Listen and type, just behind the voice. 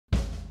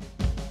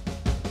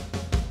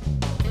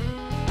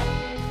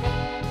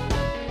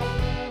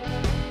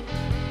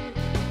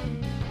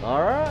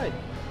All right,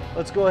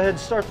 let's go ahead and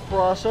start the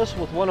process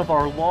with one of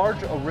our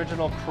large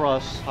original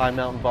crust High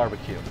Mountain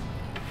BBQ.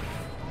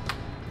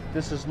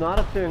 This is not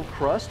a thin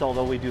crust,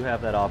 although we do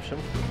have that option.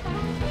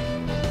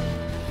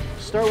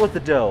 Start with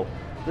the dough.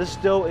 This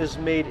dough is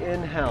made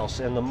in-house,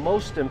 and the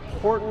most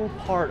important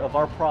part of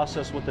our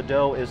process with the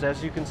dough is,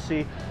 as you can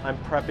see, I'm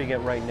prepping it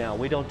right now.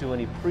 We don't do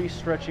any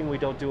pre-stretching, we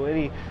don't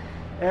do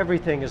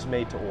everything is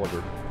made to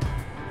order.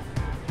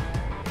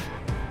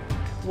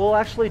 We'll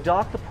actually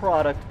dock the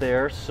product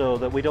there so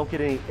that we don't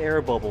get any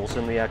air bubbles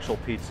in the actual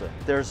pizza.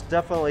 There's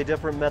definitely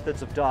different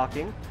methods of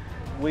docking.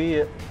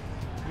 We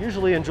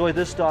usually enjoy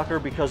this docker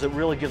because it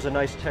really gives a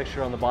nice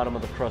texture on the bottom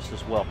of the crust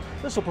as well.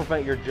 This will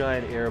prevent your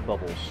giant air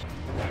bubbles.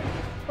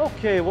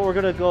 Okay, what we're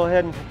going to go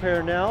ahead and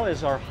prepare now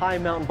is our High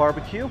Mountain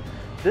BBQ.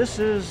 This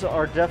is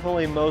our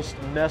definitely most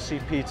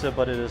messy pizza,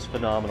 but it is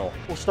phenomenal.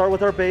 We'll start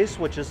with our base,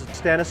 which is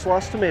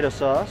Stanislaus tomato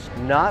sauce,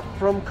 not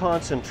from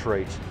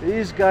concentrate.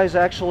 These guys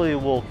actually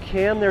will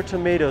can their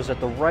tomatoes at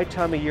the right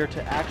time of year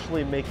to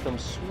actually make them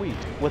sweet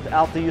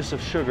without the use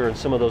of sugar and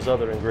some of those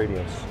other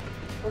ingredients.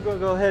 We're going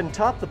to go ahead and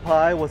top the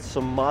pie with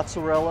some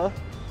mozzarella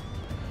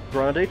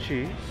grande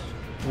cheese.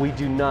 We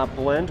do not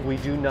blend, we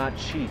do not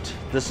cheat.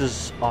 This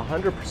is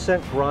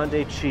 100%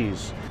 grande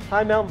cheese.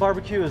 High Mountain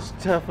BBQ is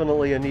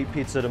definitely a neat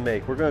pizza to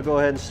make. We're going to go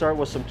ahead and start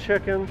with some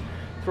chicken,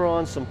 throw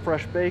on some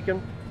fresh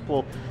bacon.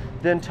 We'll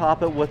then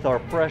top it with our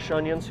fresh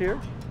onions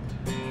here.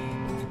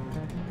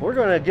 We're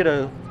going to get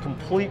a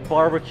complete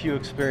barbecue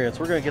experience.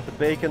 We're going to get the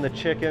bacon, the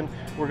chicken,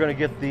 we're going to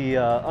get the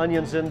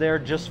onions in there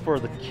just for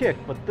the kick,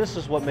 but this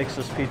is what makes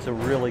this pizza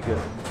really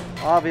good.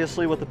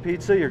 Obviously with the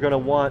pizza you're going to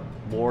want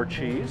more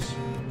cheese.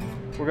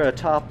 We're going to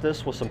top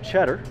this with some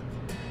cheddar.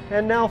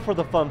 And now for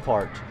the fun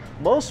part.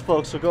 Most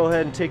folks will go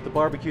ahead and take the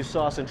barbecue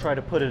sauce and try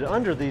to put it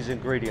under these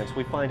ingredients.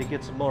 We find it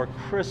gets more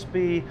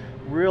crispy,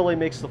 really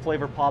makes the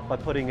flavor pop by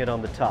putting it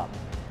on the top.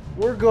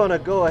 We're going to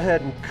go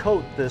ahead and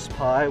coat this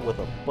pie with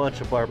a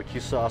bunch of barbecue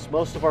sauce.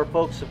 Most of our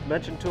folks have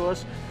mentioned to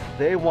us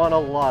they want a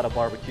lot of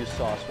barbecue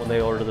sauce when they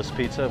order this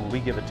pizza, and we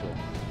give it to them.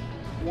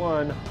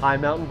 One High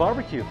Mountain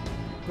BBQ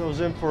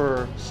goes in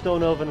for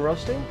stone oven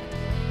roasting.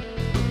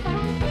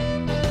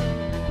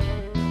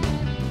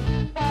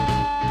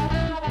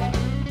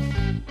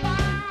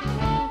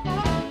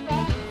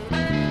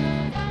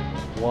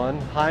 One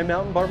High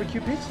Mountain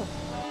BBQ pizza.